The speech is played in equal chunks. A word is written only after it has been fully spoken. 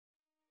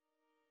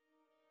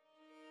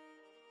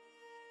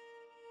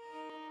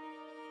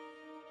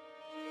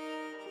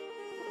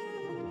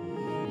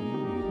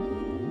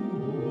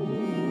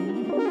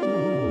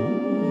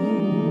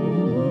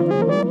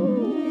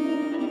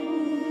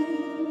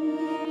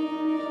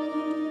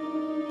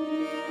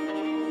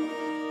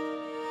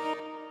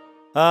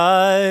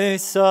I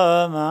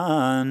saw a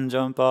man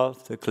jump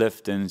off the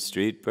Clifton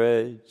Street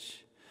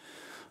Bridge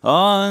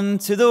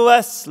onto the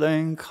West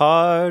Link,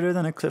 harder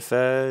than a cliff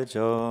edge.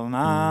 Oh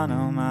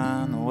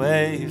man, the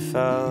way he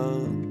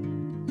fell,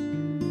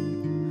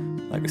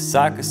 like a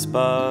sack of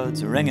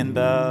spuds, a ringing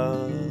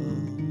bell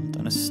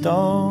down a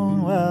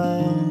stone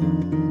well.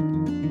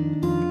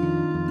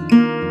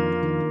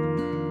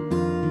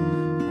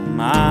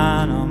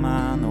 Oh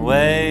man, the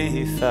way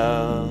he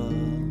fell,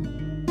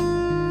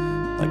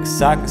 like a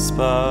sack of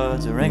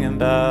spuds, a ringing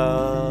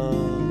bell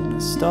down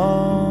a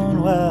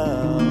stone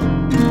well.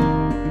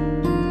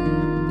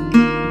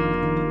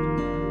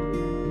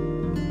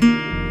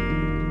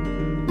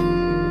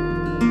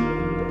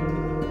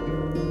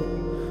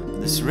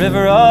 This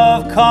river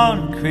of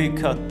concrete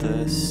cut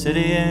the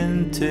city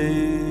in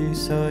two.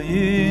 So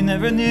you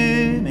never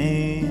knew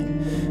me,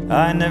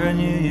 I never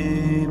knew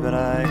you, but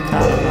I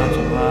can't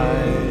imagine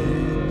why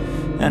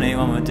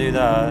anyone would do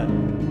that.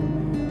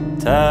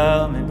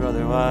 Tell me,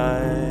 brother,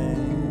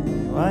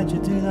 why'd you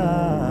do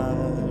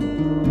that?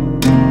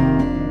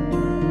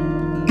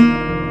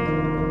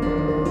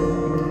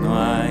 No,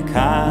 I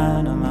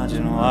can't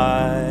imagine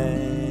why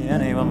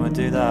anyone would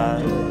do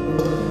that.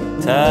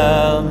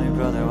 Tell me,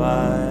 brother,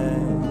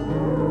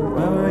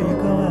 where were you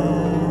going?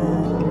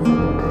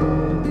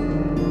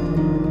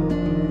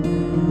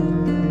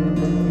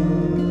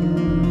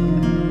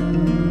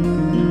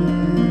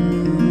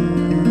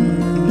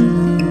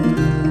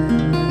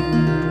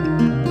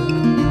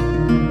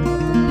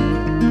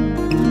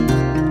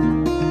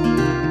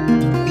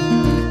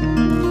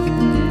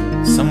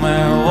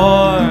 Somewhere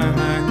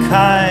warmer,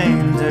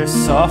 kinder,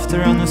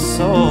 softer on the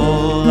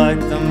soul, like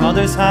the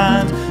mother's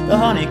hand, the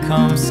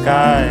honeycomb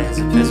skies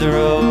of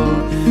Pizarro.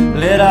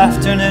 Late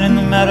afternoon in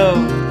the meadow,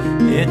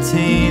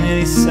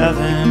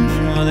 1887.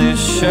 Well, they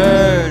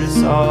assured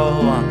us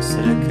all once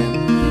that it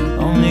can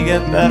only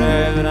get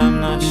better, but I'm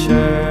not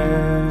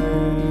sure,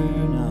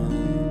 no,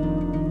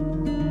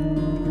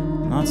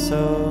 not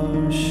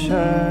so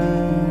sure.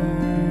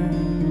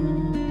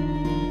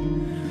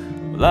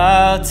 Well,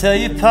 I'll tell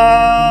you,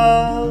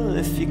 pal,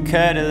 if you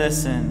care to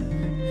listen,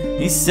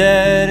 he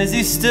said as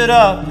he stood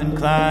up and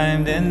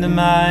climbed into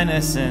my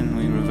Nissan.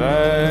 We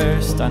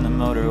reversed on the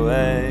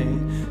motorway,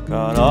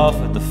 got off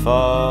at the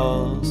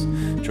falls,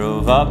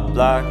 drove up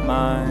Black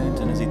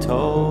Mountain as he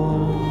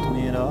told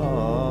me it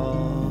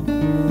all.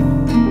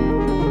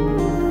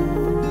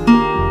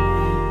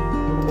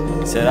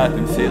 He said, I've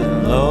been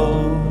feeling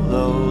low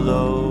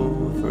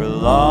for a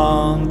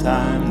long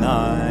time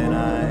now, and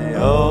I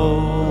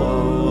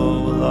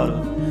owe a lot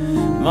of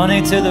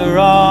money to the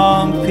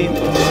wrong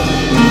people.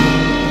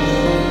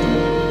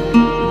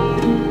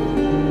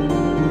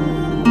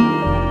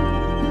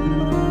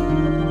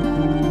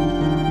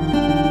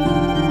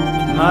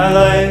 My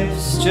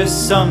life's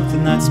just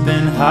something that's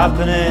been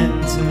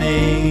happening to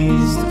me.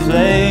 Used to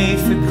play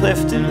for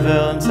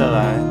Cliftonville until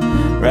I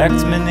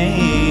wrecked my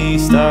knee.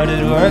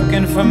 Started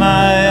working for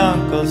my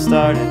uncle,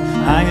 started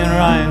hanging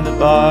around the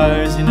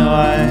bars. You know,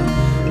 I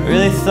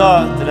really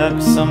thought that I'd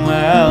be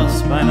somewhere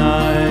else by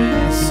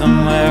now.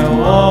 Somewhere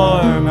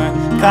warmer,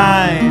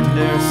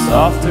 kinder,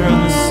 softer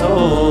on the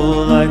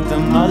soul, like the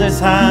mother's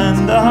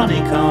hand, the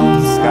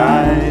honeycomb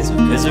skies of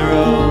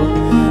Pizarro.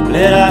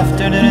 Late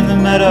afternoon in the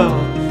meadow,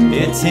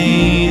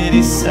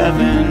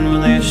 1887. Well,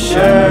 they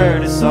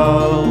assured us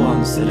all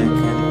once that it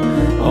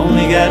can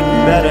only get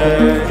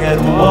better,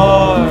 get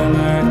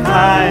warmer,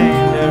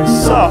 kinder,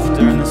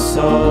 softer in the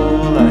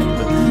soul, like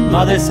the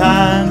mother's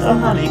hand, the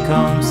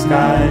honeycomb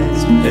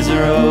skies of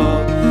Pizarro.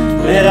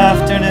 Late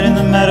afternoon in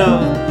the meadow,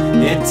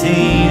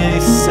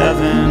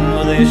 1887.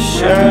 Well, they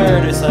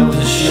assured us, I was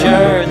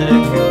assured that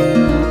it could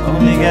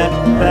only get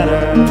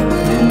better.